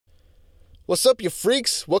What's up, you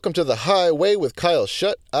freaks? Welcome to The Highway with Kyle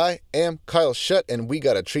Shutt. I am Kyle Shutt, and we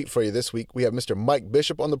got a treat for you this week. We have Mr. Mike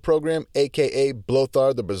Bishop on the program, a.k.a.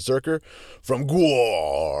 Blothar the Berserker from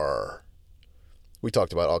GWAR. We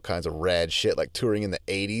talked about all kinds of rad shit, like touring in the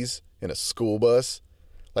 80s in a school bus,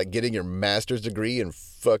 like getting your master's degree in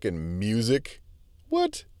fucking music.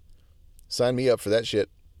 What? Sign me up for that shit.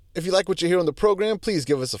 If you like what you hear on the program, please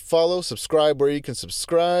give us a follow, subscribe where you can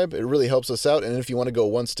subscribe. It really helps us out. And if you want to go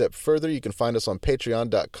one step further, you can find us on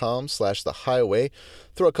patreon.com/thehighway.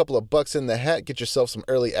 Throw a couple of bucks in the hat, get yourself some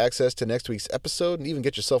early access to next week's episode, and even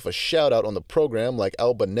get yourself a shout out on the program like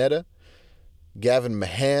Al Bonetta, Gavin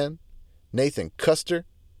Mahan, Nathan Custer,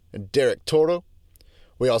 and Derek Toro.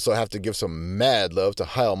 We also have to give some mad love to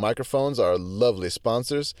Heil Microphones, our lovely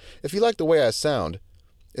sponsors. If you like the way I sound,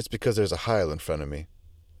 it's because there's a Heil in front of me.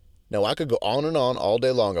 Now, I could go on and on all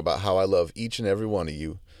day long about how I love each and every one of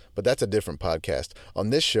you, but that's a different podcast.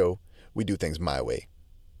 On this show, we do things my way.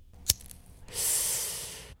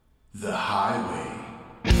 The Highway.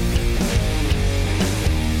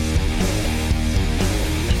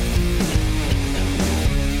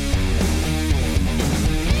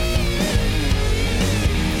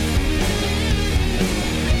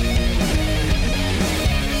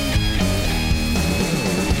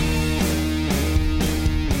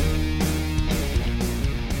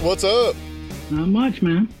 What's up? Not much,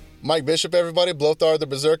 man. Mike Bishop, everybody. Blothar the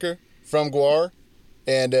Berserker from GWAR.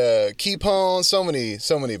 And Keep On. So many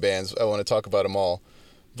bands. I want to talk about them all.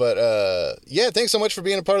 But yeah, thanks so much for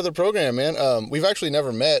being a part of the program, man. We've actually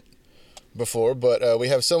never met before, but we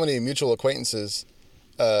have so many mutual acquaintances.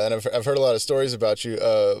 And I've heard a lot of stories about you,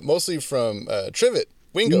 mostly from Trivet,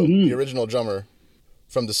 Wingo, the original drummer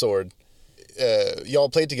from The Sword. Y'all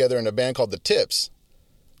played together in a band called The Tips,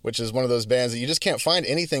 which is one of those bands that you just can't find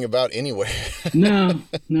anything about anywhere. No,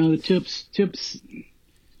 the Tips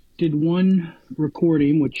did one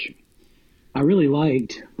recording, which I really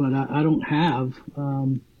liked, but I don't have.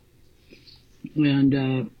 And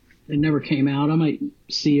it never came out. I might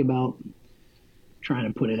see about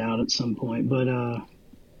trying to put it out at some point. But,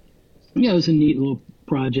 yeah, it was a neat little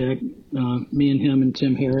project, me and him and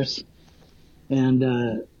Tim Harris. And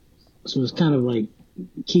so it was kind of like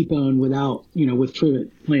Keep On without, with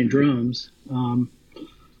Trivet playing drums. And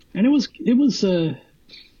it was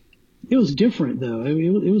different though. I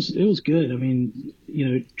mean, it was good. I mean,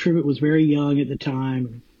 Trivet was very young at the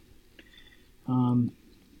time.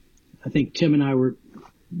 I think Tim and I were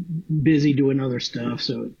busy doing other stuff,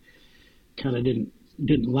 so it kind of didn't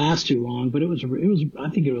last too long, but I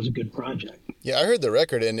think it was a good project. Yeah, I heard the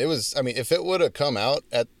record, and if it would have come out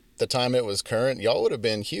at the time it was current, y'all would have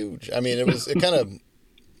been huge. I mean, it was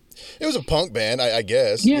a punk band, I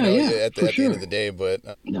guess. Yeah, at the end of the day, but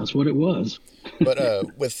that's what it was. But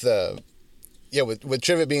with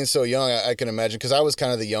Trivet being so young, I can imagine, because I was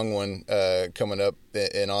kind of the young one coming up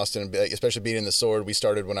in Austin, especially being in The Sword. We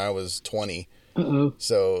started when I was 20. Uh-oh.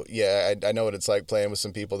 So yeah, I know what it's like playing with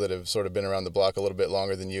some people that have sort of been around the block a little bit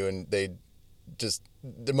longer than you, and the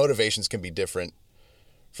motivations can be different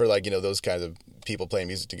for those kinds of people playing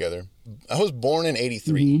music together. I was born in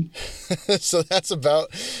 83. Mm-hmm. So that's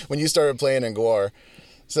about when you started playing in GWAR.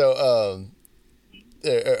 So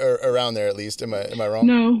around there at least. Am I wrong?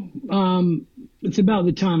 No. It's about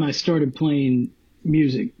the time I started playing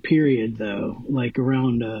music, period, though. Like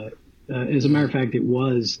around as a matter of fact, it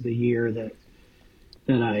was the year that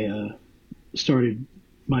I started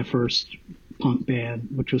my first punk band,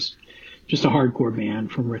 which was just a hardcore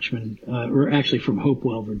band from Richmond, or actually from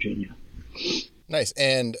Hopewell, Virginia. Nice.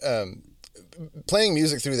 And playing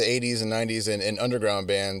music through the 80s and 90s and underground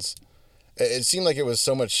bands, it seemed like it was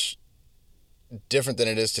so much different than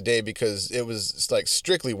it is today, because it was like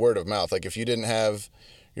strictly word of mouth. Like if you didn't have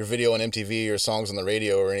your video on MTV or songs on the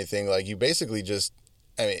radio or anything, like you basically just,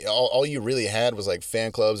 all you really had was like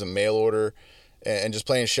fan clubs and mail order and just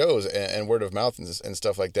playing shows and word of mouth and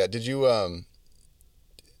stuff like that. Did you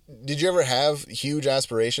ever have huge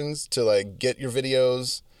aspirations to like get your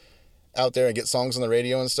videos out there and get songs on the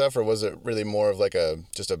radio and stuff, or was it really more of like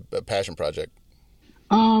just a passion project?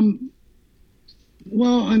 Well,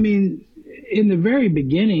 I mean, in the very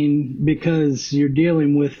beginning, because you're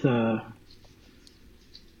dealing with punk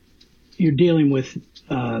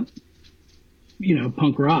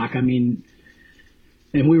rock. I mean,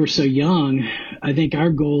 and we were so young. I think our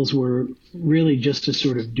goals were really just to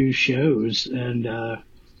sort of do shows and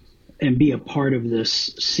be a part of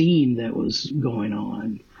this scene that was going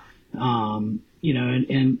on. And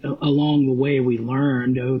along the way we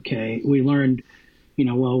learned,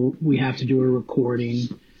 well, we have to do a recording.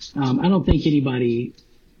 I don't think anybody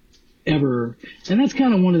ever, and that's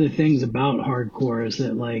kind of one of the things about hardcore is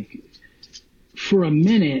that, like, for a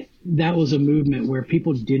minute, that was a movement where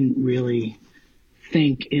people didn't really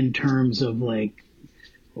think in terms of like,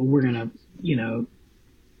 well, we're going to,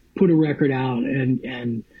 put a record out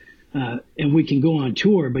and we can go on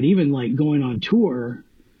tour. But even like going on tour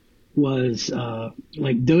was,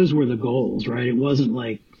 like those were the goals, right? It wasn't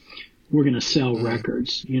like we're going to sell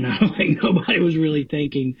records, like nobody was really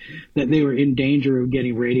thinking that they were in danger of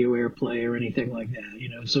getting radio airplay or anything like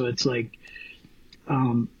that, so it's like,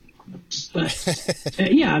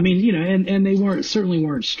 but yeah, I mean, and they certainly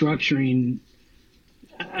weren't structuring.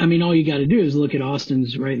 I mean, all you got to do is look at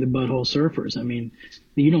Austin's, right, the Butthole Surfers. I mean,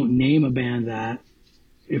 you don't name a band that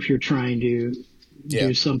if you're trying to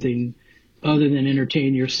do something other than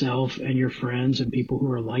entertain yourself and your friends and people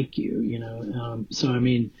who are like you, So, I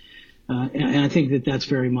mean, and I think that that's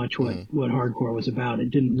very much what hardcore was about.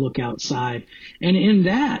 It didn't look outside. And in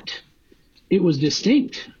that, it was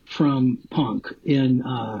distinct from punk in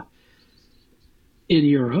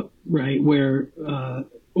Europe, right, where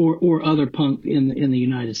or other punk in the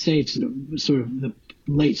United States, sort of the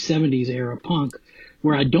late 70s era punk,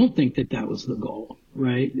 where I don't think that was the goal,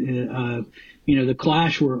 right? The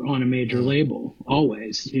Clash were on a major label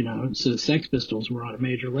always, so Sex Pistols were on a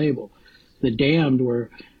major label. The Damned were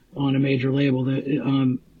on a major label.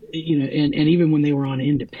 And even when they were on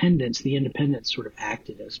independents, the independents sort of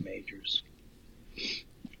acted as majors.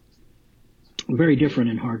 Very different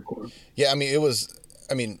in hardcore. Yeah, I mean, it was...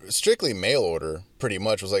 strictly mail order pretty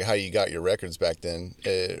much was like how you got your records back then,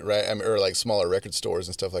 right? I mean, or like smaller record stores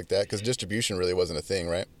and stuff like that, because distribution really wasn't a thing,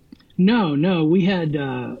 right? No,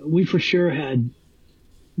 we for sure had,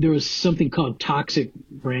 there was something called Toxic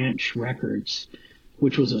Branch Records,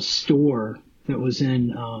 which was a store that was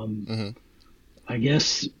in, I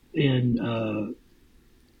guess in,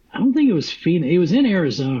 I don't think it was Phoenix, it was in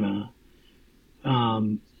Arizona,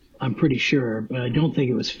 I'm pretty sure, but I don't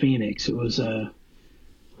think it was Phoenix. It was, and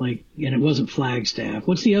it wasn't Flagstaff.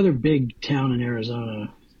 What's the other big town in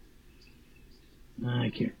Arizona? I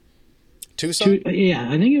can't. Tucson? Yeah,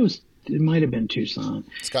 I think it might have been Tucson.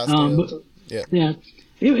 Scottsdale. Yeah.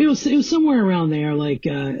 It was somewhere around there, like,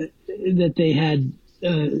 that they had,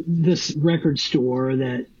 this record store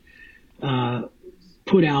that,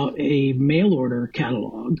 put out a mail order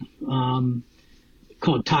catalog,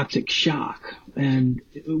 called Toxic Shock. And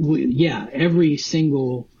every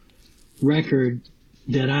single record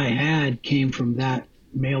that I had came from that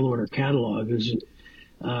mail order catalog,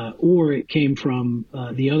 or it came from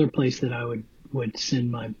the other place that I would send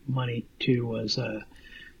my money to was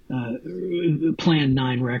Plan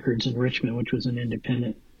 9 Records in Richmond, which was an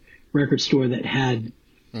independent record store that had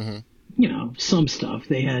some stuff.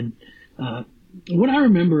 They had what I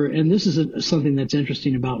remember, and this is something that's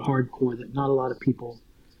interesting about hardcore, that not a lot of people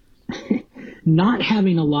not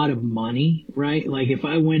having a lot of money, right? Like if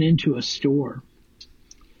I went into a store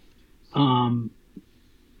and,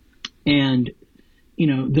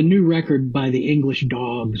 the new record by the English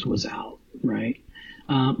Dogs was out, right?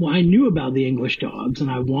 Well, I knew about the English Dogs and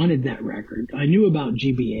I wanted that record. I knew about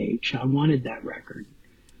GBH. I wanted that record.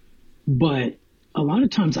 But a lot of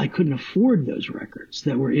times I couldn't afford those records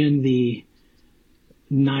that were in the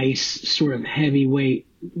nice sort of heavyweight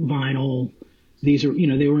vinyl. These are,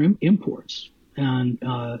 they were imports. And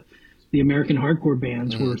the American hardcore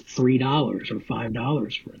bands were $3 or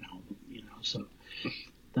 $5 for an album, so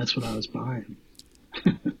that's what I was buying.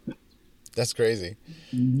 That's crazy.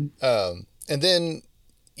 And then,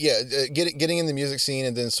 getting in the music scene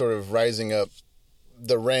and then sort of rising up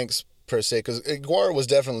the ranks per se, because GWAR was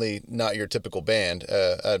definitely not your typical band.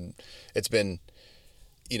 It's been,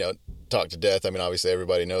 talked to death. I mean, obviously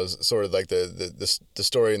everybody knows sort of like the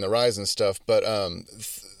story and the rise and stuff, but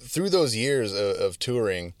through those years of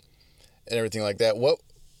touring and everything like that, what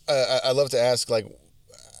I love to ask, like,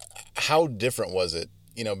 how different was it,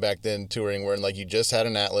 back then touring, where like you just had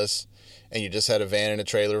an Atlas and you just had a van and a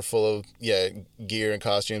trailer full of gear and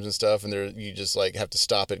costumes and stuff, and you just like have to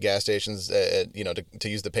stop at gas stations to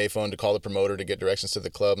use the payphone to call the promoter to get directions to the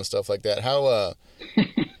club and stuff like that. How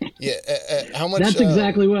how much? That's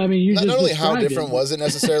exactly what I mean. You not only how different was it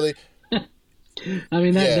necessarily. I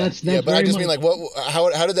mean that's but I just mean like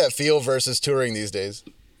how did that feel versus touring these days?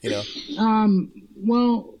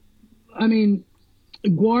 Well, I mean,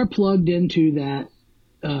 GWAR plugged into that,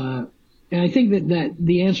 and I think that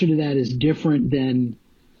the answer to that is different than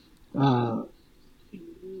for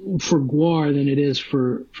GWAR than it is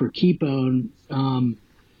for Keepone.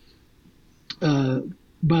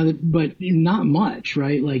 But not much,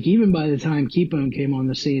 right? Like even by the time Keepone came on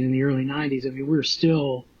the scene in the early 90s, I mean, we were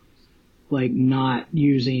still like not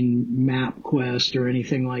using MapQuest or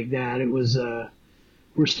anything like that. It was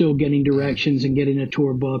we're still getting directions and getting a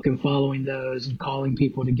tour book and following those and calling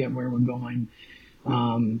people to get where we're going.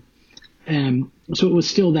 And so it was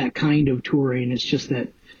still that kind of touring. It's just that,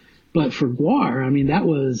 but for GWAR, I mean, that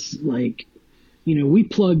was like, we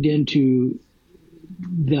plugged into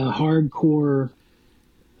the hardcore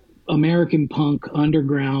American punk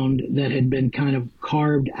underground that had been kind of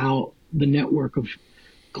carved out, the network of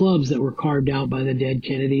clubs that were carved out by the Dead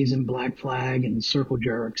Kennedys and Black Flag and Circle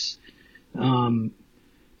Jerks. And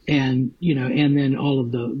then all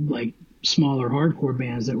of the like smaller hardcore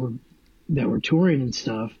bands that were touring and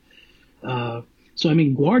stuff. So I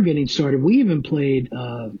mean, GWAR getting started, we even played,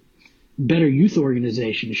 Better Youth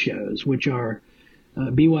Organization shows, which are,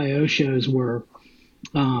 BYO shows were,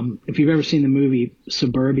 if you've ever seen the movie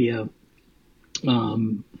Suburbia,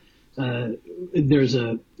 there's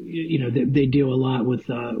they deal a lot with,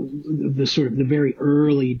 the sort of the very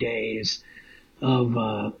early days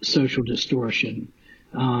of, Social Distortion,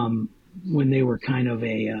 when they were kind of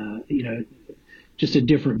a, just a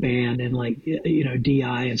different band, and like,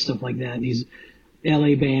 DI and stuff like that, these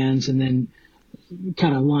LA bands, and then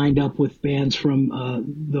kind of lined up with bands from,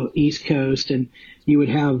 the East Coast, and you would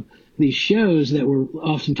have these shows that were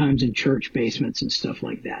oftentimes in church basements and stuff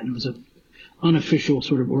like that. And it was an unofficial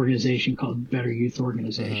sort of organization called Better Youth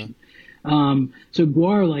Organization. So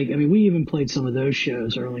GWAR, we even played some of those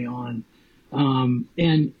shows early on.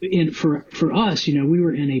 And for us, we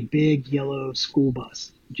were in a big yellow school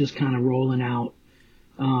bus, just kind of rolling out.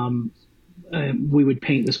 We would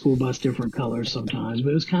paint the school bus different colors sometimes,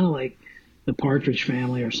 but it was kind of like the Partridge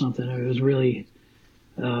Family or something. It was really,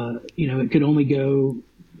 it could only go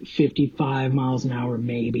 55 miles an hour,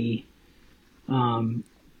 maybe. And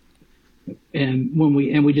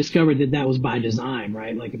we discovered that was by design,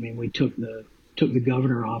 right? We took the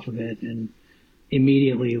governor off of it and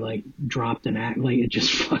immediately dropped an act, it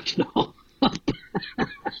just fucked it all up.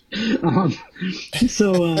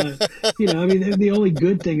 The only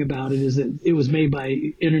good thing about it is that it was made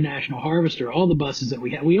by International Harvester. All the buses that we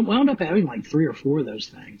had, we wound up having 3 or 4 of those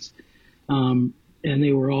things. And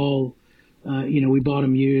they were all, we bought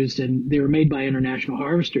them used, and they were made by International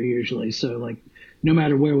Harvester usually. So no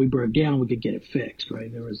matter where we broke down, we could get it fixed,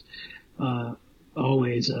 right? There was,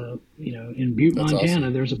 always, in Butte, That's Montana,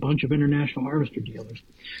 awesome. There's a bunch of International Harvester dealers.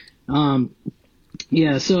 So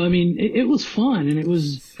it was fun, and it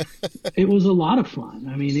was a lot of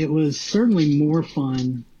fun. It was certainly more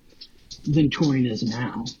fun than touring is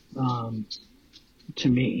now, to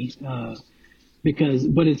me, but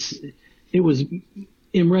it was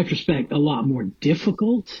in retrospect a lot more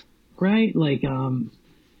difficult, right?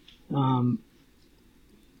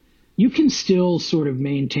 You can still sort of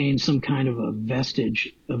maintain some kind of a vestigial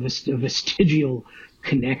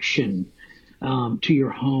connection to your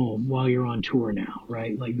home while you're on tour now,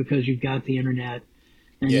 right? Because you've got the internet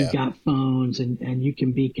and you've got phones, and you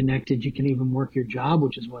can be connected. You can even work your job,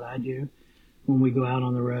 which is what I do when we go out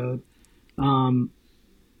on the road.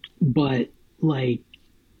 But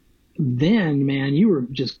then, man, you were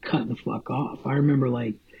just cut the fuck off. I remember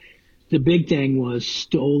the big thing was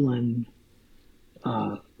stolen,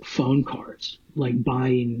 phone cards,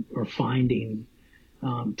 buying or finding,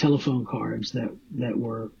 telephone cards that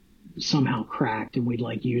were somehow cracked, and we'd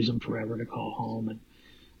use them forever to call home. And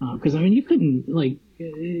because you couldn't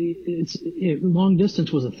long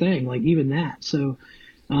distance was a thing, even that. So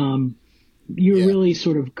you were really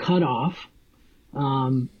sort of cut off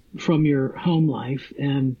from your home life,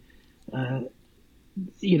 and I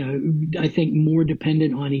think more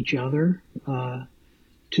dependent on each other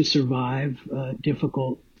to survive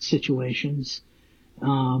difficult situations,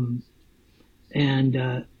 and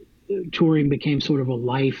touring became sort of a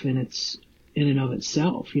life in and of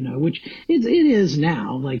itself, which it is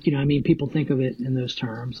now. People think of it in those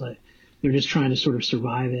terms, they're just trying to sort of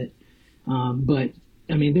survive it. But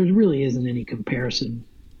there really isn't any comparison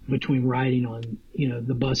between riding on,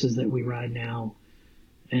 the buses that we ride now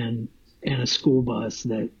and a school bus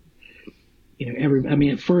that,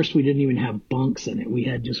 at first we didn't even have bunks in it. We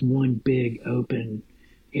had just one big open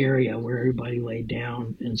area where everybody laid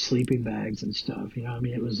down in sleeping bags and stuff.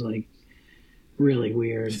 It was really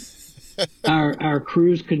weird. Our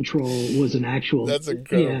cruise control was an actual,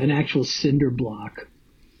 an actual cinder block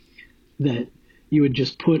that you would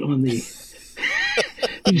just put on the,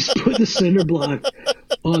 you just put the cinder block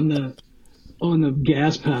on the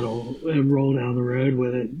gas pedal and roll down the road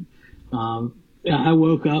with it. I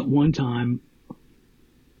woke up one time,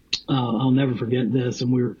 I'll never forget this,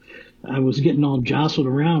 and I was getting all jostled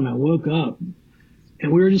around. I woke up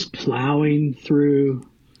and we were just plowing through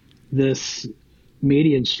this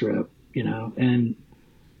median strip, and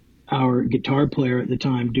our guitar player at the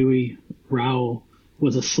time, Dewey Rowell,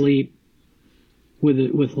 was asleep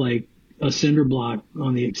with like a cinder block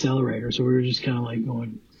on the accelerator. So we were just kind of like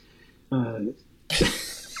going, I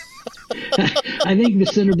think the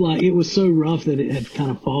cinder block, it was so rough that it had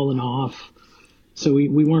kind of fallen off. So we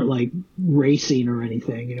weren't like racing or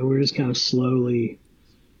anything, we were just kind of slowly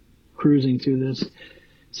cruising through this.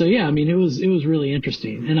 So yeah, I mean, it was really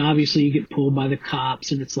interesting. And obviously you get pulled by the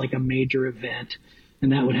cops and it's like a major event,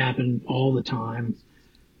 and that would happen all the time.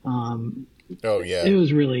 Oh yeah. It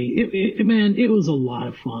was really, it was a lot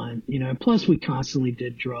of fun, plus we constantly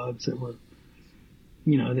did drugs that were,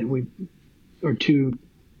 that we are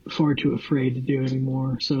far too afraid to do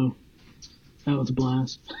anymore. So that was a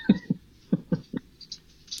blast.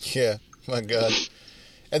 Yeah, my God.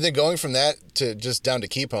 And then going from that to just down to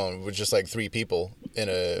Keepone with just like 3 people in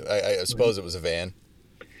I suppose it was a van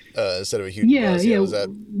instead of a huge bus. Yeah. Was that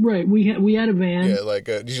right? We had a van. Yeah, like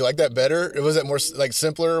did you like that better? Was that more like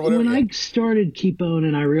simpler or whatever? When I started Keepone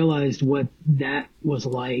and I realized what that was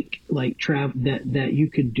like that you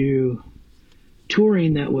could do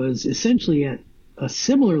touring that was essentially at a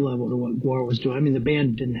similar level to what GWAR was doing. I mean, the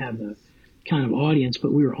band didn't have the kind of audience,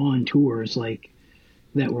 but we were on tours like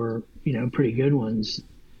that were, pretty good ones.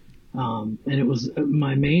 And it was,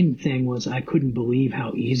 my main thing was I couldn't believe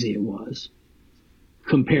how easy it was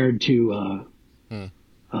compared to,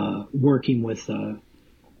 working with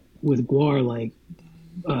GWAR. Like,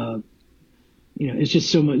 it's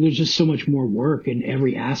just so much, there's just so much more work in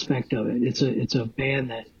every aspect of it. It's a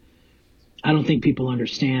band that I don't think people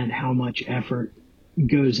understand how much effort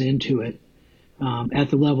goes into it, at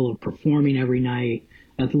the level of performing every night,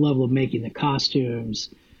 at the level of making the costumes,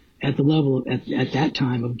 at the level of, at that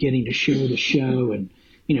time of getting to show the show. And,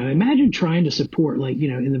 imagine trying to support, like,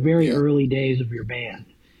 in the very early days of your band,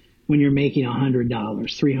 when you're making $100,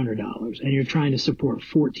 $300, and you're trying to support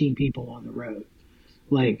 14 people on the road.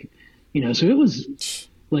 Like, so it was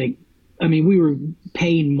like, I mean, we were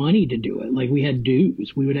paying money to do it. Like, we had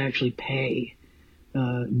dues. We would actually pay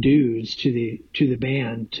dues to the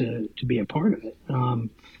band to be a part of it.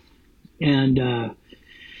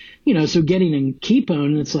 So getting in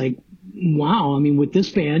Keepone, it's like, wow. I mean, with this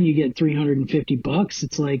band, you get $350.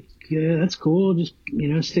 It's like, yeah, that's cool. Just,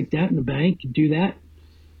 stick that in the bank, do that,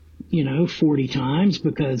 40 times,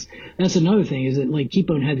 because that's another thing is that like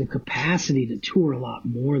Keepone had the capacity to tour a lot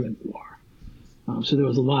more than GWAR. So there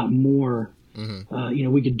was a lot more,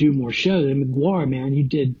 we could do more shows. I mean, GWAR, man, you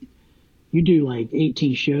do like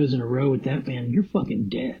 18 shows in a row with that band, you're fucking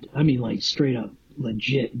dead. I mean, like straight up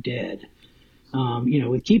legit dead.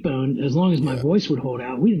 With Keepone, as long as my voice would hold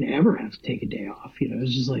out, we didn't ever have to take a day off. It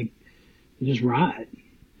was just like, just ride.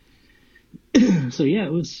 So yeah,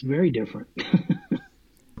 it was very different.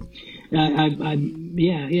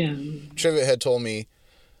 Trivet had told me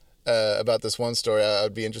about this one story.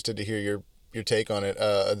 I'd be interested to hear your take on it.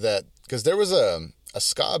 That because there was a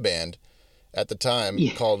ska band at the time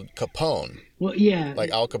called Capone. Well, yeah.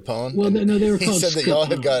 Like Al Capone. Well, no, they were called. He said that y'all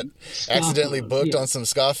had got accidentally booked on some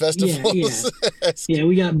ska festivals. Yeah,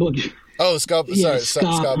 we got booked. Oh, ska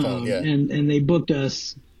Pone, yeah. And they booked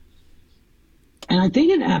us. And I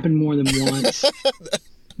think it happened more than once.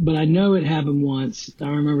 But I know it happened once. I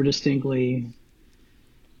remember distinctly.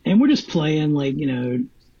 And we're just playing, like, and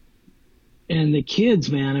the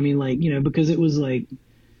kids, man, I mean, like, because it was like,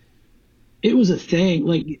 it was a thing.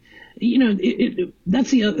 Like, that's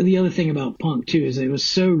the other thing about punk too, is it was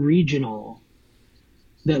so regional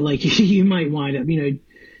that like you might wind up,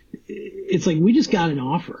 it's like we just got an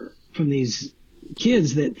offer from these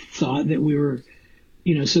kids that thought that we were,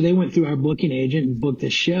 so they went through our booking agent and booked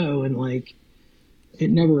this show, and like it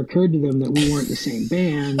never occurred to them that we weren't the same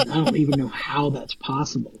band. I don't even know how that's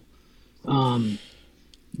possible.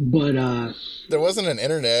 But there wasn't an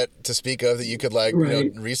internet to speak of that you could like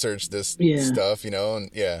research this stuff, and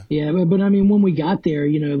but I mean, when we got there,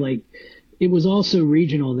 like it was also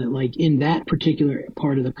regional, that like in that particular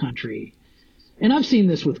part of the country, and I've seen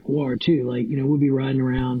this with GWAR too, like we'll be riding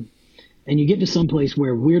around and you get to some place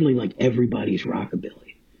where weirdly like everybody's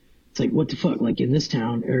rockabilly. It's like, what the fuck? Like in this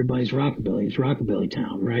town, everybody's rockabilly. It's rockabilly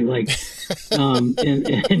town, right? Like,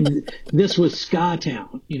 and this was ska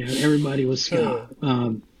town. Everybody was ska.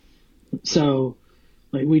 So,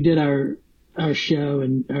 like, we did our show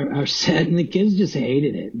and our set, and the kids just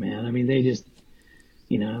hated it, man. I mean, they just,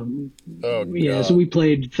 Oh, yeah. God. So we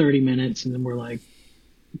played 30 minutes, and then we're like,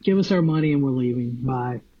 give us our money, and we're leaving.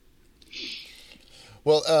 Bye.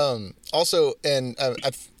 Well, also, and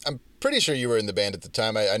I'm pretty sure you were in the band at the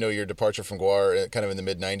time. I know your departure from GWAR kind of in the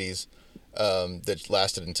mid-90s that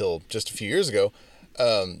lasted until just a few years ago.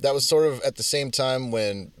 That was sort of at the same time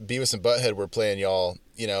when Beavis and Butthead were playing y'all,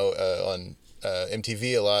 on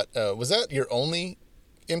MTV a lot. Was that your only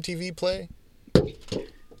MTV play?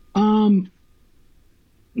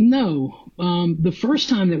 No. The first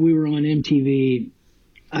time that we were on MTV,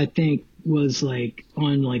 I think was like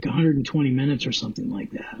on like 120 Minutes or something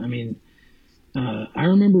like that. I mean, I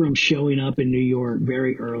remember them showing up in New York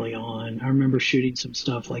very early on. I remember shooting some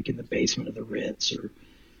stuff like in the basement of the Ritz or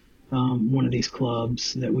one of these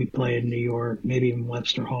clubs that we play in New York, maybe even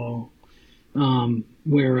Webster Hall, or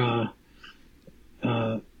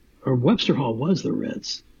Webster Hall was the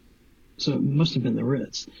Ritz. So it must have been the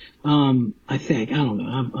Ritz. I think. I don't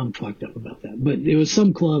know. I'm fucked up about that. But it was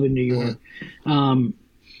some club in New York.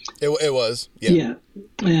 It was. Yeah.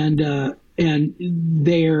 Yeah. And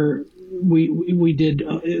there we did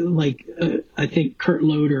I think Kurt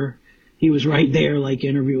Loder, he was right there like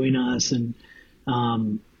interviewing us, and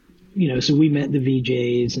so we met the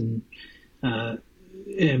VJs,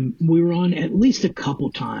 and we were on at least a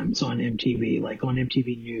couple times on MTV, like on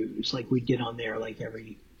MTV News. Like we'd get on there like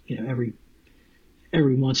every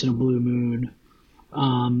once in a blue moon.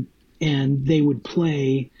 And they would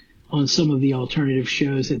play on some of the alternative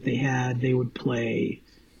shows that they had. They would play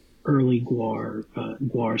early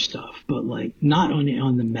GWAR stuff, but like not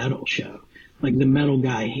on the metal show. Like the metal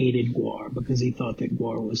guy hated GWAR because he thought that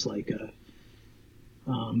GWAR was like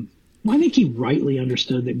I think he rightly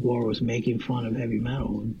understood that GWAR was making fun of heavy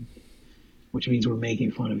metal, which means we're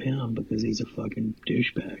making fun of him because he's a fucking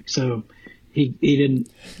douchebag. So he didn't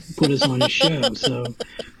put us on his show. So,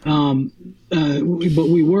 but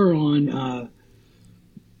we were on,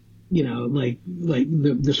 like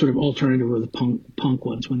the sort of alternative or the punk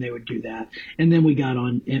ones when they would do that. And then we got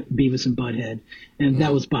on Beavis and Butthead, and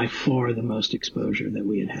that was by far the most exposure that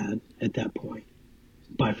we had at that point,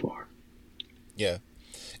 by far. Yeah.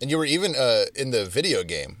 And you were even in the video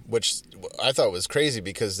game, which I thought was crazy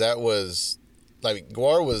because that was like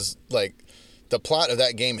GWAR was like the plot of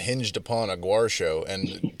that game hinged upon a GWAR show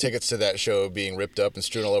and tickets to that show being ripped up and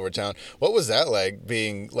strewn all over town. What was that like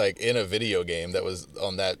being like in a video game that was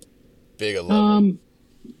on that big a level?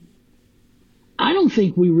 I don't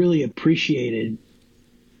think we really appreciated,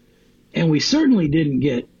 and we certainly didn't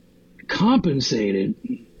get compensated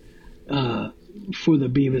for the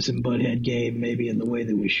Beavis and Butthead game, maybe in the way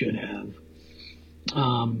that we should have.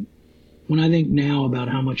 When I think now about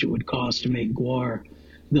how much it would cost to make GWAR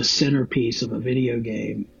the centerpiece of a video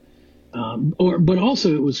game, but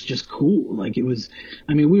also it was just cool. Like it was,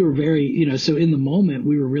 I mean, we were very, so in the moment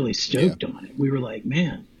we were really stoked on it. We were like,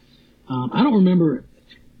 man, I don't remember.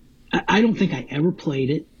 I don't think I ever played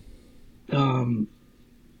it.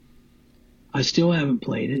 I still haven't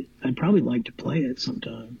played it. I'd probably like to play it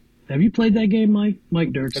sometime. Have you played that game, Mike?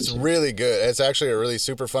 Mike Dirks. It's really good. It's actually a really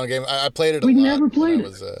super fun game. I played it a lot. We never played it. I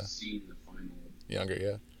was younger,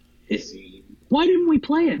 yeah. Why didn't we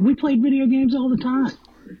play it? We played video games all the time.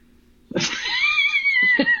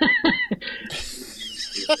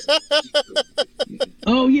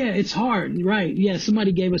 Oh, yeah, it's hard. Right. Yeah,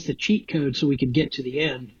 somebody gave us the cheat code so we could get to the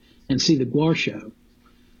end and see the GWAR show.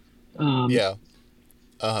 Yeah.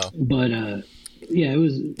 But, yeah, it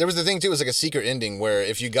was. There was the thing too. It was like a secret ending where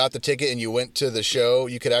if you got the ticket and you went to the show,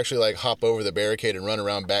 you could actually like hop over the barricade and run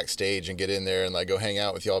around backstage and get in there and like go hang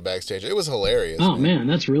out with y'all backstage. It was hilarious. Oh man,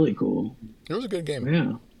 that's really cool. It was a good game.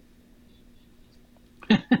 Yeah.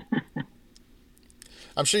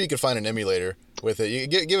 I'm sure you could find an emulator with it. You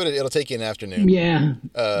give it. It'll take you an afternoon. Yeah.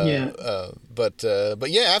 But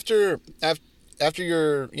yeah, after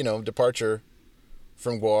your departure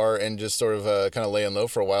from GWAR and just sort of kind of laying low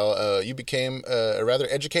for a while, you became a rather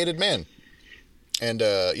educated man. And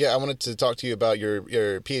I wanted to talk to you about your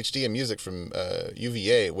PhD in music from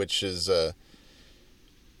UVA, which is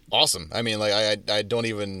awesome. I mean, like I don't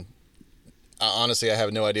even honestly, I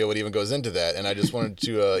have no idea what even goes into that, and I just wanted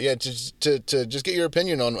to to just get your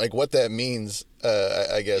opinion on like what that means.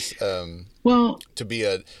 I guess. Well, to be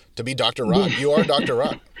Dr. Rock, yeah. You are Dr.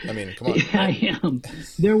 Rock. I mean, come on. Yeah, I am.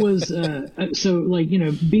 There was so like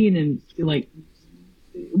being in like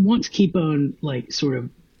once Keep-On like sort of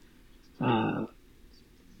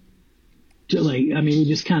we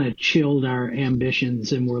just kind of chilled our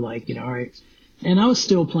ambitions and we're like all right. And I was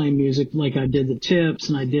still playing music, like I did the Tips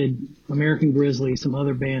and I did American Grizzly, some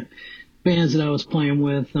other bands that I was playing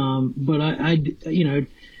with. But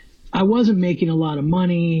I wasn't making a lot of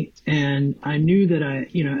money, and I knew that I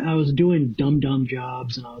was doing dumb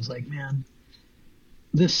jobs, and I was like, man,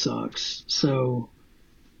 this sucks. So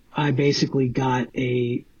I basically got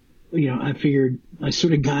I figured I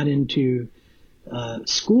sort of got into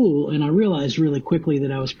school, and I realized really quickly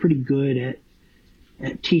that I was pretty good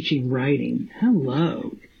at teaching writing.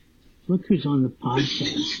 Hello. Look who's on the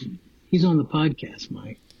podcast. He's on the podcast,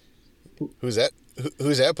 Mike. Who's that?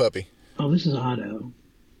 Who's that puppy? Oh, this is Otto.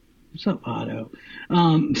 What's up, Otto?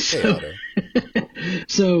 Hey, Otto.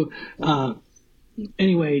 So,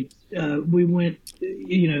 anyway, we went,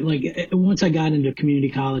 like once I got into community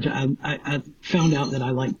college, I found out that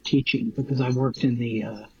I liked teaching because I worked in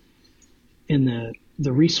the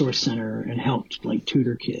resource center and helped like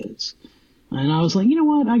tutor kids. And I was like, you know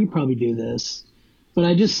what, I could probably do this. But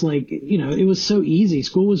I just it was so easy.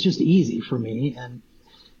 School was just easy for me. And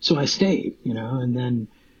so I stayed, and then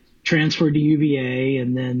transferred to UVA.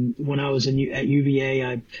 And then when I was at UVA,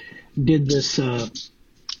 I did this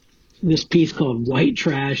piece called White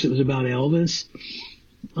Trash that was about Elvis.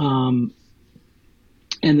 And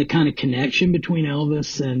the kind of connection between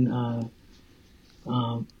Elvis and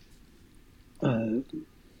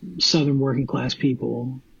Southern working class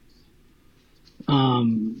people.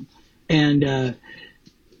 And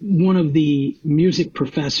one of the music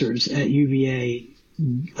professors at UVA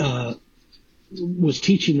was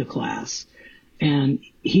teaching the class, and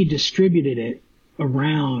he distributed it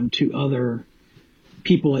around to other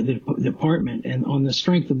people at the department. And on the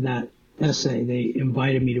strength of that essay, they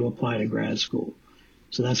invited me to apply to grad school.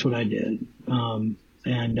 So that's what I did.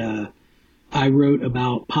 And I wrote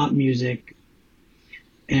about pop music,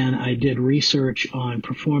 and I did research on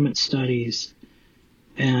performance studies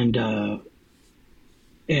and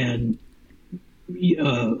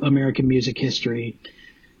American music history,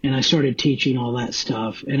 and I started teaching all that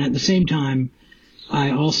stuff. And at the same time,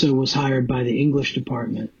 I also was hired by the English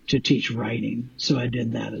department to teach writing, so I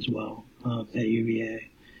did that as well at UVA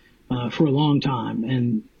for a long time.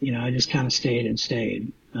 And I just kind of stayed and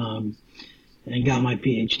got my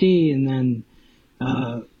PhD, and then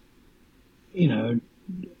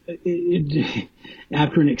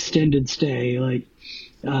after an extended stay,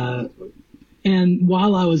 and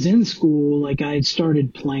while I was in school, I had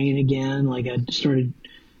started playing again. I'd started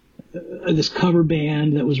this cover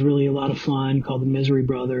band that was really a lot of fun called the Misery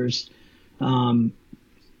Brothers.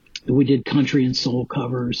 We did country and soul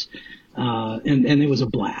covers, and it was a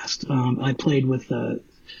blast. I played with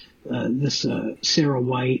this Sarah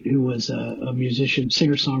White, who was a musician,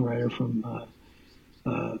 singer-songwriter from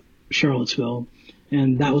Charlottesville,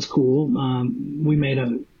 and that was cool. We made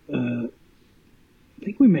I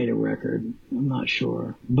think we made a record. I'm not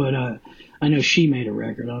sure, but I know she made a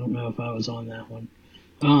record. I don't know if I was on that one.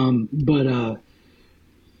 And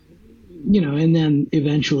then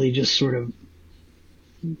eventually just sort of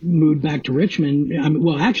moved back to Richmond.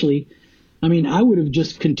 I would have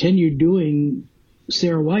just continued doing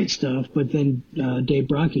Sarah White stuff, but then Dave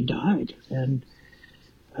Brocky died, and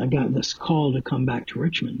I got this call to come back to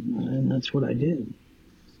Richmond, and that's what I did.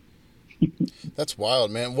 That's wild,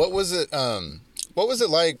 man. What was it? What was it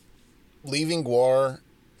like leaving GWAR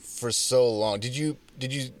for so long? Did you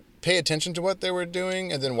pay attention to what they were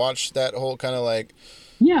doing and then watch that whole kind of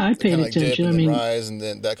Yeah, I paid attention. Dip and then rise and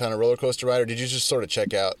then that kind of roller coaster ride, or did you just sort of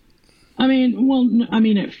check out?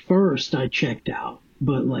 At first I checked out,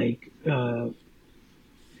 but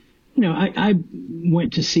I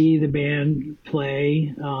went to see the band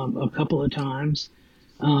play a couple of times,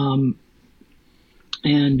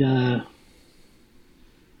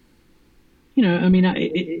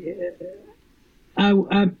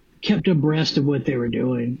 I kept abreast of what they were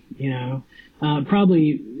doing,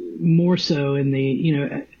 probably more so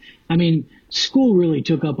in school really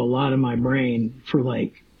took up a lot of my brain for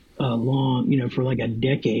for a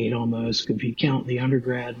decade almost, if you count the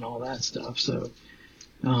undergrad and all that stuff. So,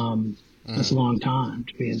 that's a long time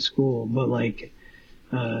to be in school, but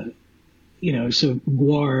so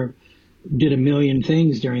GWAR did a million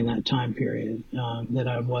things during that time period that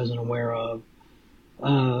I wasn't aware of.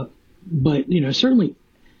 But certainly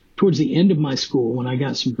towards the end of my school, when I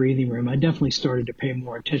got some breathing room, I definitely started to pay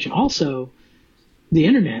more attention. Also, the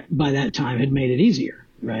internet by that time had made it easier,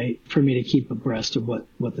 right, for me to keep abreast of what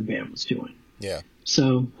the band was doing. Yeah.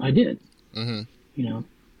 So I did. Mm-hmm.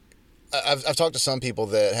 I've talked to some people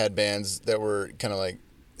that had bands that were kind of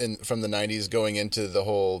from the 90s going into the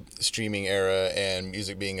whole streaming era and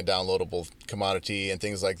music being a downloadable commodity and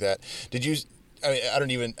things like that. Did you, I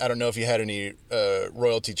don't know if you had any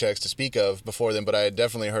royalty checks to speak of before then, but I had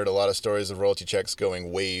definitely heard a lot of stories of royalty checks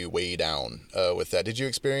going way, way down with that. Did you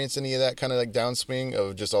experience any of that kind of downswing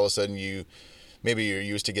of just all of a sudden maybe you're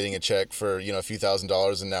used to getting a check for, a few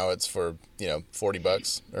 $1,000s and now it's for,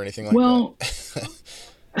 $40 or anything like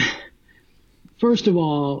that? First of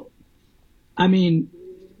all,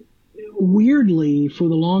 weirdly, for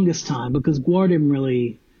the longest time, because GWAR didn't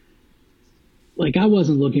really, I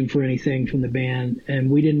wasn't looking for anything from the band,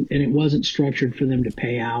 and it wasn't structured for them to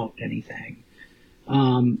pay out anything.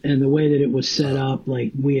 And the way that it was set up,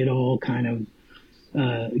 we had all kind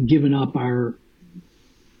of given up our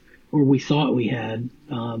or we thought we had,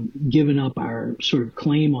 given up our sort of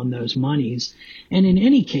claim on those monies. And in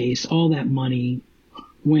any case, all that money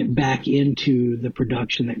went back into the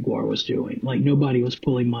production that GWAR was doing. Like, nobody was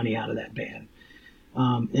pulling money out of that band,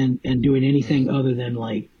 and doing anything other than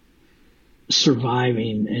like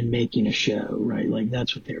surviving and making a show, right? Like,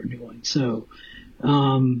 that's what they were doing. So,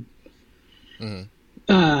 I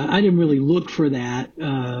didn't really look for that.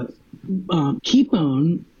 Keep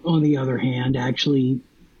On the other hand, actually,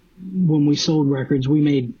 when we sold records, we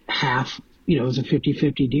made half, it was a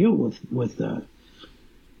 50-50 deal with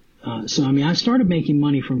so, I mean, I started making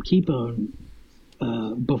money from Keep On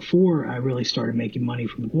before I really started making money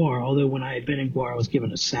from GWAR, although when I had been in GWAR, I was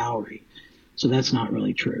given a salary. So that's not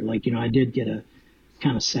really true. Like, I did get a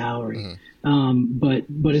kind of salary.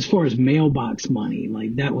 But as far as mailbox money,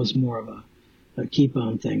 like, that was more of a Keep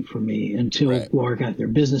On thing for me until GWAR got their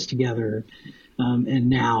business together. And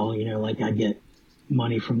now, like, I get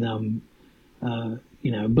money from them,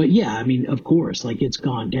 but yeah, I mean, of course, like, it's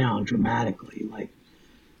gone down dramatically. Like,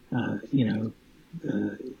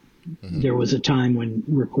 there was a time when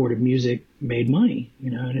recorded music made money,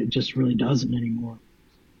 and it just really doesn't anymore.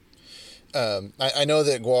 I know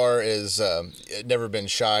that GWAR is never been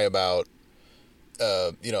shy about,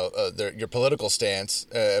 your political stance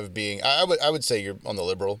of being. I would say you're on the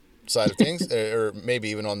liberal side of things, or maybe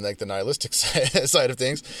even on like the nihilistic side of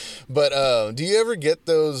things. But do you ever get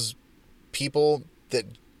those people that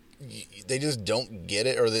they just don't get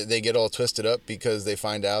it, or they get all twisted up because they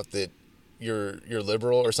find out that you're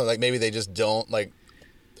liberal or something? Like, maybe they just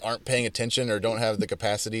aren't paying attention or don't have the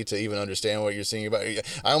capacity to even understand what you're singing about.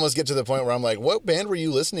 I almost get to the point where I'm like, what band were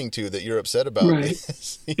you listening to that you're upset about? Right.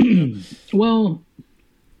 Well,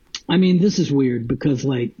 I mean, this is weird because,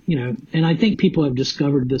 like, and I think people have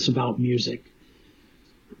discovered this about music,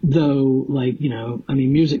 though, like, I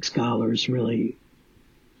mean, music scholars really,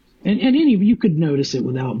 and any you could notice it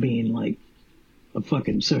without being like a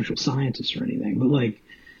fucking social scientist or anything, but like,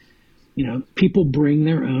 people bring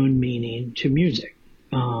their own meaning to music.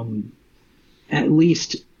 At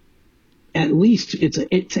least it's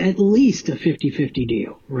at least a 50-50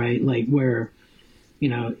 deal, right? Like, where,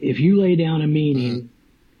 if you lay down a meaning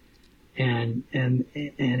and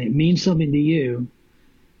it means something to you,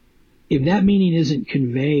 if that meaning isn't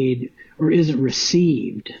conveyed or isn't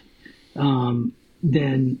received, then,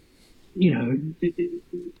 and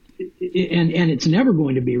it's never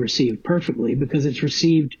going to be received perfectly because it's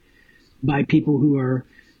received by people who are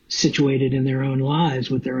situated in their own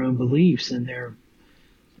lives with their own beliefs and their,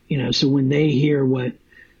 so when they hear what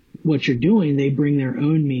you're doing, they bring their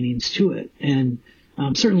own meanings to it. And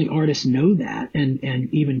certainly artists know that and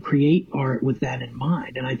even create art with that in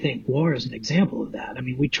mind. And I think GWAR is an example of that. I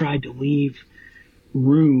mean, we tried to leave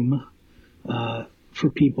room for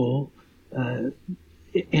people, and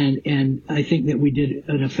I think that we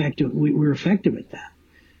were effective at that.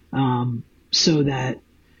 So that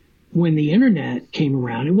when the internet came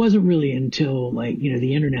around, it wasn't really until, like,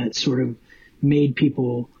 the internet sort of made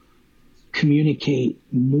people communicate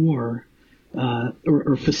more,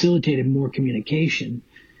 or facilitated more communication.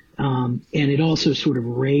 And it also sort of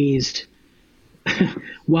raised,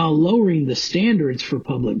 while lowering the standards for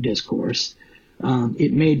public discourse,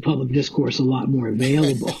 it made public discourse a lot more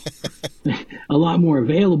available,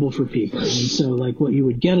 for people. And so, like, what you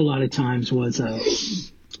would get a lot of times was,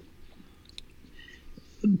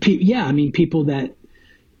 people that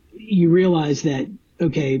you realize that,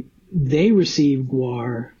 okay, they received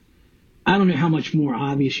GWAR. I don't know how much more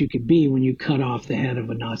obvious you could be when you cut off the head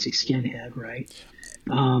of a Nazi skinhead, right?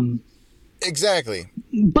 Exactly.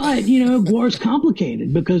 But, GWAR's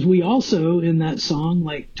complicated because we also, in that song,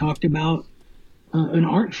 like, talked about an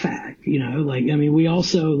art fact, we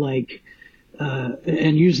also, like,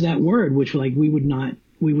 and use that word, which, like, we would not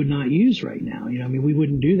use right now. We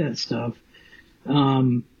wouldn't do that stuff.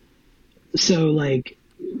 So, like,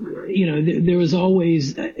 there was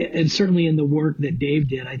always, and certainly in the work that Dave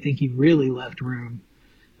did, I think he really left room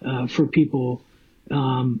for people,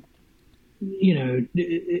 and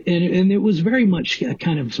it was very much a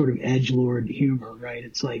kind of sort of edgelord humor, right?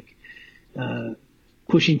 It's like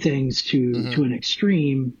pushing things to an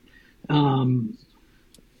extreme, and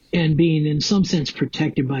being in some sense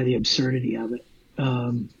protected by the absurdity of it,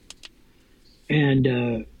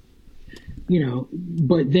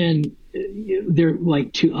 but then there,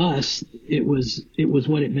 like, to us, it was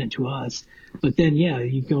what it meant to us. But then,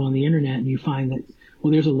 you go on the internet and you find that,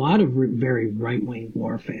 well, there's a lot of very right-wing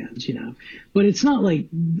GWAR fans, but it's not like,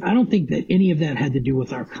 I don't think that any of that had to do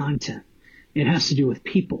with our content. It has to do with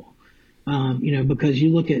people, because you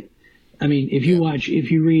look at,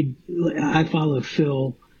 if you read, I follow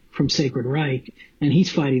Phil from Sacred Reich, and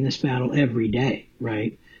he's fighting this battle every day,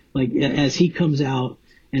 right? Like as he comes out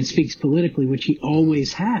and speaks politically, which he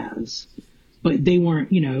always has, but they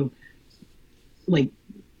weren't, like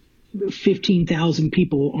 15,000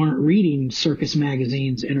 people aren't reading Circus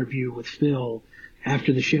Magazine's interview with Phil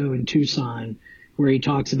after the show in Tucson, where he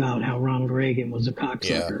talks about how Ronald Reagan was a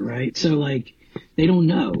cocksucker, right? So like, they don't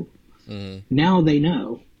know. Now they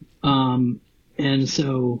know. And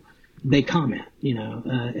so they comment,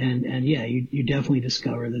 and yeah, you definitely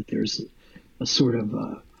discover that there's a sort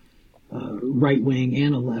of right wing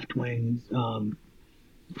and a left wing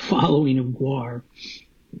following of GWAR.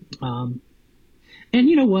 And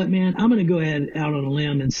you know what, man? I'm going to go ahead out on a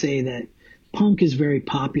limb and say that punk is very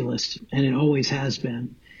populist, and it always has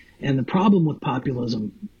been. And the problem with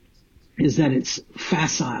populism is that it's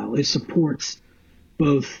facile. It supports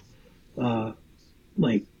both,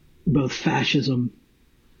 both fascism.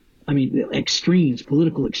 I mean, extremes,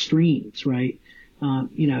 political extremes, right?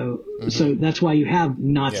 So that's why you have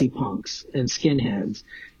Nazi punks and skinheads,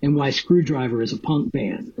 and why Screwdriver is a punk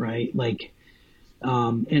band, right? Like,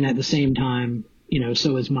 and at the same time,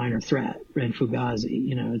 so is Minor Threat, Red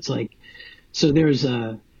Fugazi. It's like, so there's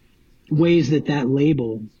ways that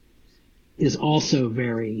label is also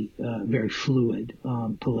very, very fluid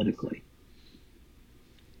politically.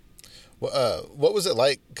 What was it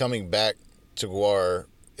like coming back to GWAR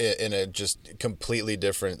in a just completely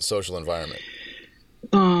different social environment?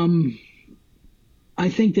 I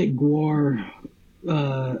think that GWAR,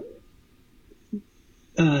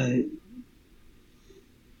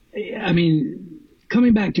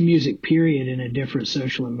 coming back to music, period, in a different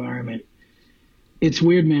social environment, it's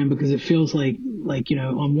weird, man, because it feels like,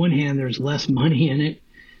 on one hand, there's less money in it,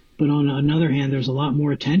 but on another hand, there's a lot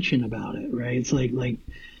more attention about it, right? It's like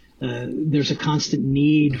there's a constant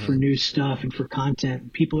need for new stuff and for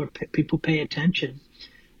content. People pay attention,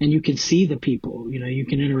 and you can see the people, you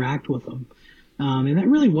can interact with them. And that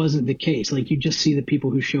really wasn't the case. Like, you just see the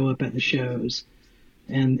people who show up at the shows,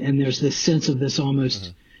 and there's this sense of this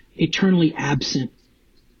almost eternally absent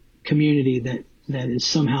community that is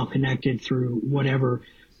somehow connected through whatever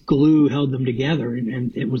glue held them together,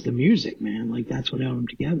 and it was the music, man. Like, that's what held them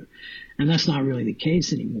together, and that's not really the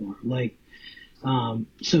case anymore. Like, so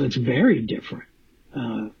it's very different.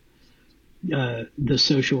 The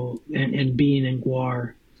social and being in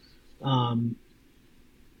GWAR,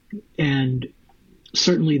 and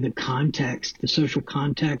certainly the context, the social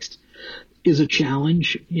context, is a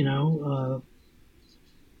challenge.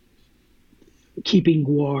 Keeping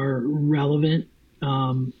GWAR relevant,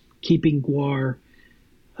 keeping GWAR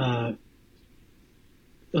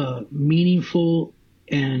meaningful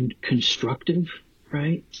and constructive,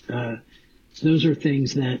 right? Those are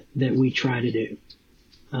things that we try to do.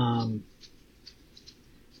 And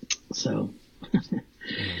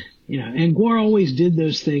GWAR always did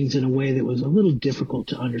those things in a way that was a little difficult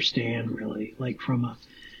to understand, really, like from a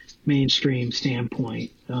mainstream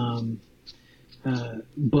standpoint.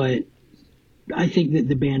 But I think that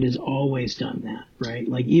the band has always done that, right?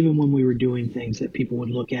 Like, even when we were doing things that people would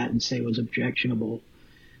look at and say was objectionable,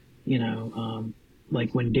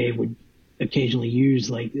 like when Dave would occasionally use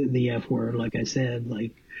like the F word, like I said,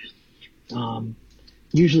 like,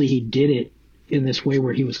 usually he did it in this way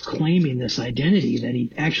where he was claiming this identity that he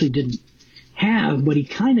actually didn't have, but he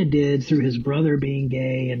kind of did through his brother being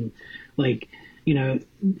gay, and like, and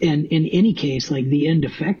in any case, like, the end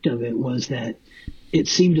effect of it was that it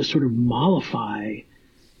seemed to sort of mollify,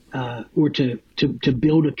 or to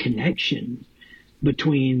build a connection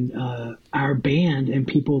between, our band and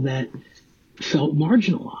people that felt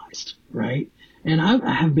marginalized, right? And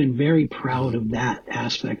I have been very proud of that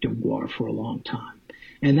aspect of GWAR for a long time.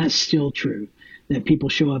 And that's still true, that people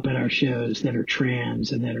show up at our shows that are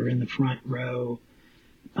trans and that are in the front row.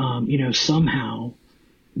 Somehow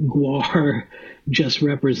GWAR just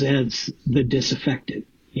represents the disaffected,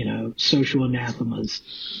 social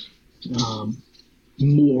anathemas,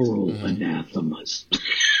 moral anathemas.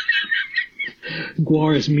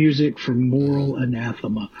 GWAR is music for moral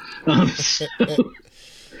anathema.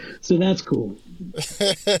 So that's cool.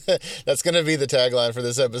 That's going to be the tagline for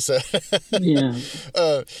this episode. Yeah.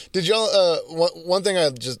 Did y'all, one thing I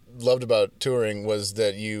just loved about touring was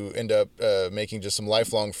that you end up making just some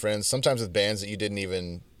lifelong friends, sometimes with bands that you didn't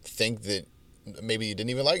even think that maybe you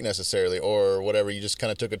didn't even like necessarily, or whatever. You just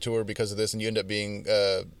kind of took a tour because of this, and you end up being,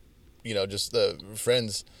 just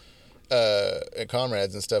friends and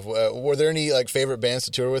comrades and stuff. Were there any like favorite bands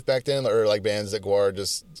to tour with back then, or like bands that GWAR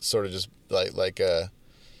just sort of just like they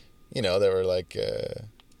were like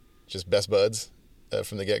just best buds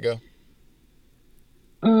from the get-go?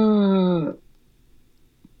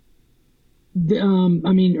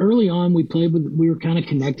 I mean, early on we were kind of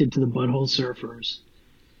connected to the Butthole Surfers,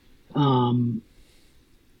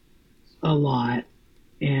 a lot.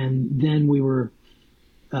 And then we were,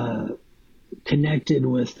 connected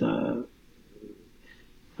with,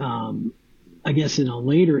 I guess in a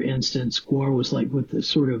later instance, GWAR was like with the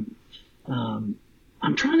sort of,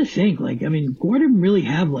 I'm trying to think, like, I mean, GWAR didn't really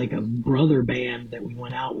have like a brother band that we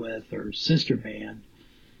went out with or sister band.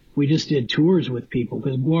 We just did tours with people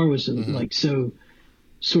because GWAR was like so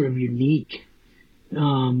sort of unique.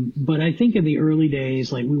 But I think in the early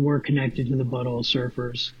days, like we were connected to the Butthole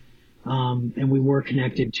Surfers, and we were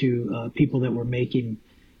connected to, people that were making,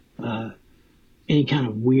 any kind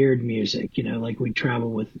of weird music, you know, like we travel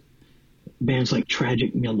with bands like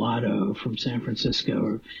Tragic Mulatto from San Francisco,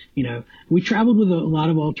 or, you know, we traveled with a lot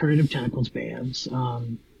of Alternative Tentacles bands.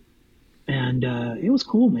 And it was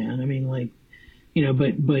cool, man. I mean, like, you know,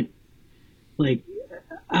 but like,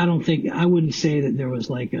 I wouldn't say that there was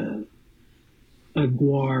like a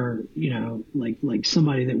GWAR, you know, like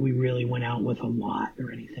somebody that we really went out with a lot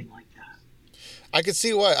or anything like that. I could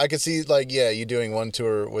see why. I could see, like, yeah, you doing one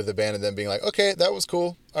tour with a band and then being like, okay, that was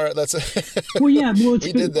cool. All right, let's. Well, yeah, well,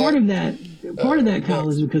 it's part of that, Kyle,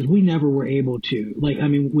 is because we never were able to, like, I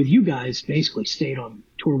mean, with you guys, basically stayed on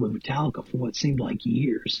tour with Metallica for what seemed like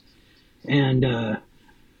years, and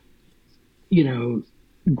you know,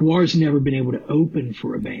 GWAR's never been able to open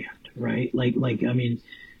for a band, right? Like, I mean,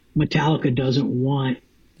 Metallica doesn't want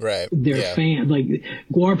their fan, like,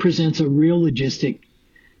 GWAR presents a real logistic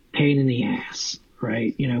pain in the ass,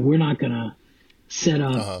 right? You know, we're not going to set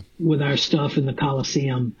up with our stuff in the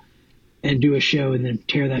Coliseum and do a show and then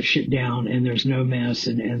tear that shit down and there's no mess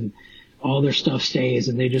and all their stuff stays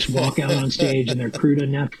and they just walk out on stage and their crew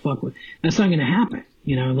doesn't have to fuck with. That's not going to happen.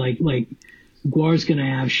 You know, like GWAR's going to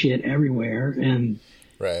have shit everywhere and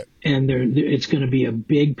it's going to be a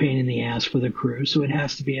big pain in the ass for the crew. So it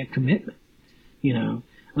has to be a commitment, you know?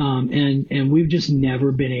 And we've just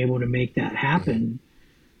never been able to make that happen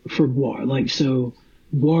for GWAR. Like, so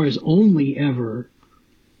GWAR is only ever,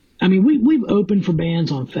 I mean, we've opened for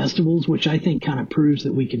bands on festivals, which I think kind of proves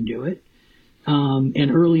that we can do it.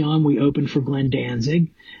 And early on we opened for Glenn Danzig.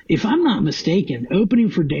 If I'm not mistaken, opening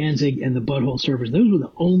for Danzig and the Butthole Surfers, those were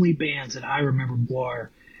the only bands that I remember GWAR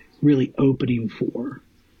really opening for.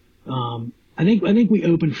 I think we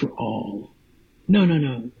opened for all.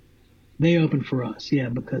 No. They opened for us. Yeah.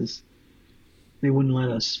 Because they wouldn't let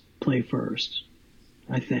us play first.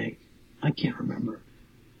 I think. I can't remember.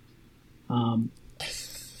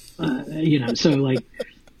 You know, so like,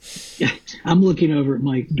 I'm looking over at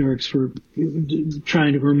Mike Dirks for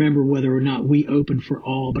trying to remember whether or not we opened for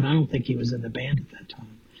all, but I don't think he was in the band at that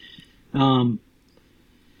time.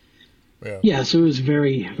 Yeah, so it was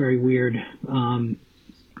very, very weird.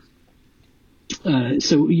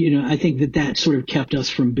 So, you know, I think that sort of kept us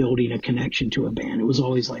from building a connection to a band. It was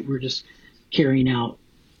always like we're just carrying out,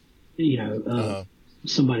 you know,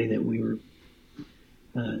 somebody that we were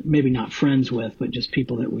maybe not friends with, but just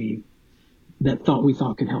people that we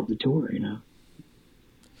thought could help the tour, you know.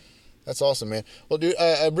 That's awesome, man. Well, dude,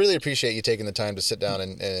 I really appreciate you taking the time to sit down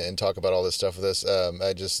and talk about all this stuff with us.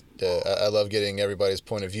 I love getting everybody's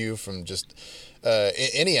point of view from just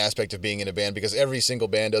any aspect of being in a band, because every single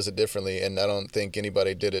band does it differently, and I don't think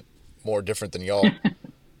anybody did it more different than y'all.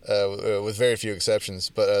 With very few exceptions,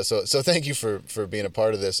 but so thank you for being a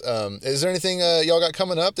part of this. Is there anything y'all got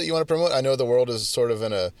coming up that you want to promote? I know the world is sort of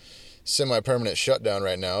in a semi-permanent shutdown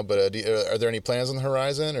right now, but are there any plans on the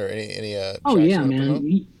horizon or any? Oh yeah, man.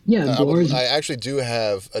 Promote? Yeah, I actually do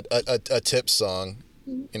have a tip song.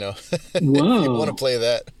 You know, whoa! If you want to play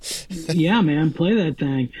that? Yeah, man, play that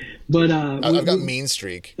thing. But I've got Mean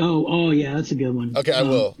Streak. Oh yeah, that's a good one. Okay, I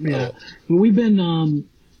will. Yeah, well, we've been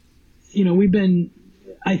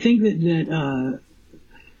I think that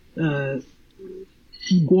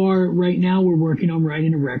GWAR right now we're working on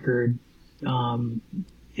writing a record, and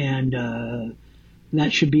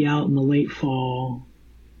that should be out in the late fall,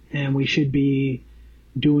 and we should be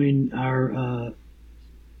doing our,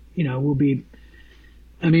 you know, we'll be.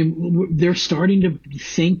 I mean, they're starting to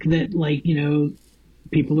think that, like, you know,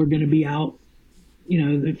 people are going to be out, you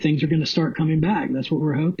know, that things are going to start coming back. That's what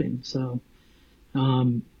we're hoping. So.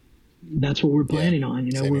 That's what we're planning on.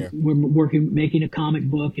 You know, we're making a comic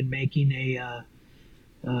book and making a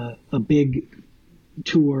big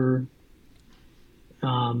tour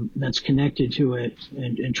that's connected to it,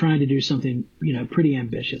 and trying to do something, you know, pretty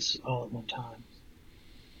ambitious all at one time.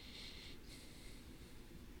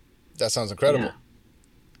 That sounds incredible.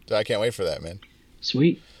 Yeah. I can't wait for that, man.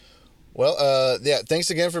 Sweet. Well, yeah, thanks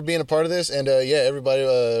again for being a part of this, and yeah, everybody,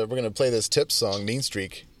 we're gonna play this tip song, Mean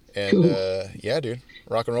Streak, and cool. Yeah, dude.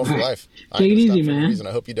 Rock and roll for life. Take it easy, man. Reason.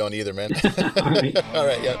 I hope you don't either, man. All right. All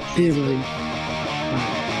right, yeah. See you, buddy.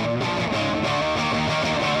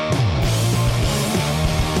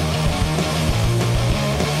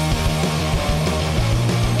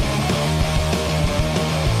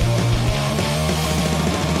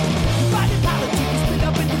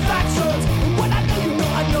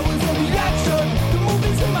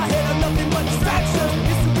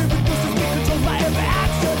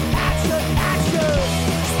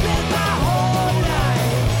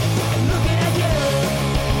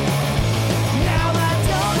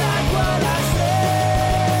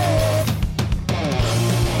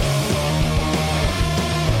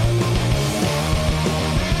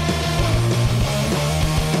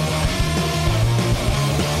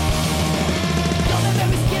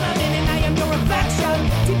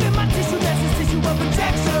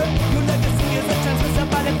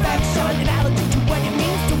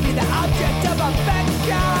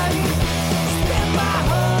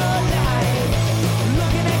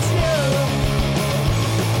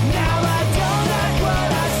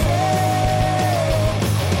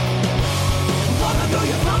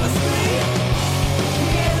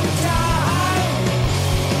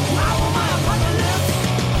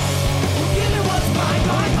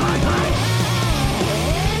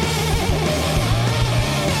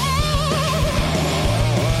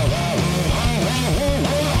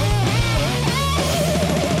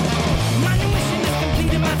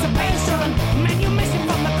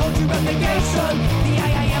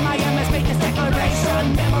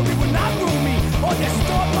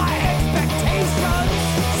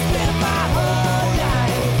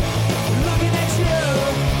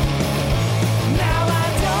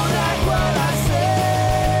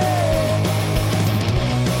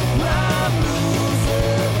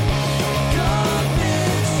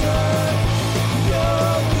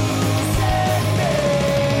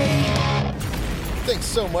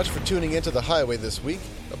 So much for tuning into The Highway this week.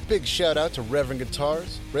 A big shout out to Reverend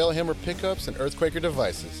Guitars, Railhammer Pickups, and Earthquaker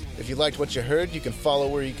Devices. If you liked what you heard, you can follow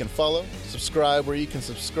where you can follow, subscribe where you can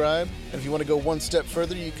subscribe, and if you want to go one step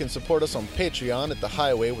further, you can support us on Patreon at The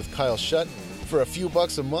Highway with Kyle Shutt. For a few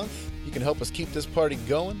bucks a month, you can help us keep this party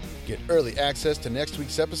going, get early access to next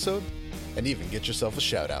week's episode, and even get yourself a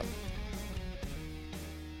shout out.